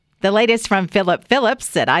The latest from Philip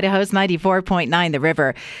Phillips at Idaho's 94.9 The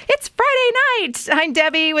River. It's Friday night. I'm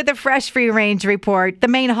Debbie with a fresh free range report. The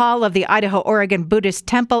main hall of the Idaho-Oregon Buddhist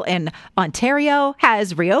Temple in Ontario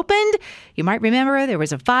has reopened. You might remember there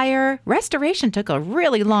was a fire. Restoration took a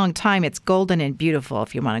really long time. It's golden and beautiful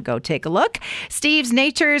if you want to go take a look. Steve's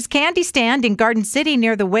Nature's Candy Stand in Garden City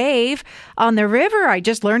near the Wave on the river. I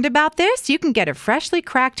just learned about this. You can get a freshly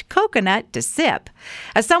cracked coconut to sip.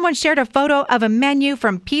 Someone shared a photo of a menu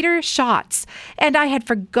from Peter Schatz, and I had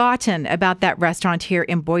forgotten about that restaurant here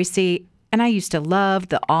in Boise. And I used to love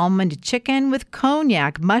the almond chicken with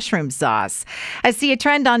cognac mushroom sauce. I see a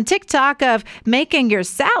trend on TikTok of making your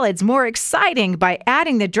salads more exciting by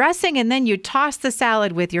adding the dressing and then you toss the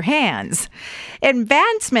salad with your hands.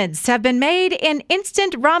 Advancements have been made in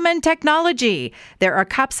instant ramen technology. There are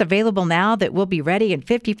cups available now that will be ready in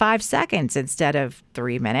 55 seconds instead of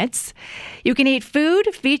 3 minutes. You can eat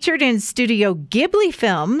food featured in Studio Ghibli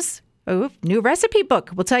films. Ooh, new recipe book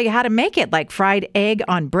will tell you how to make it, like fried egg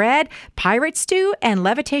on bread, pirate stew, and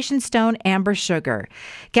levitation stone amber sugar.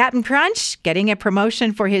 Captain Crunch getting a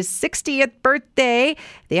promotion for his 60th birthday,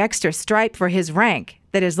 the extra stripe for his rank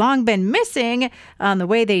that has long been missing on the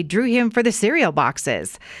way they drew him for the cereal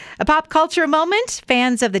boxes. A pop culture moment,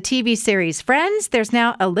 fans of the TV series Friends, there's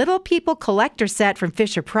now a Little People collector set from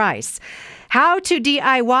Fisher-Price. How to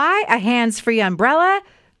DIY a hands-free umbrella.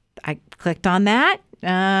 I clicked on that.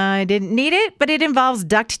 I didn't need it, but it involves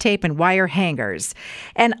duct tape and wire hangers.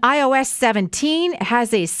 And iOS 17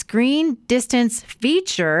 has a screen distance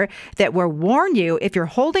feature that will warn you if you're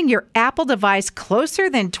holding your Apple device closer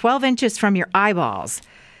than 12 inches from your eyeballs,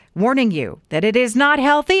 warning you that it is not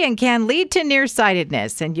healthy and can lead to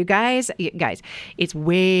nearsightedness. And you guys, it's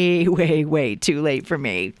way, way, way too late for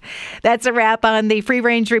me. That's a wrap on the Free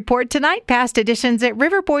Range Report tonight. Past editions at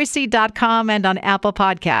riverboise.com and on Apple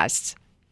Podcasts.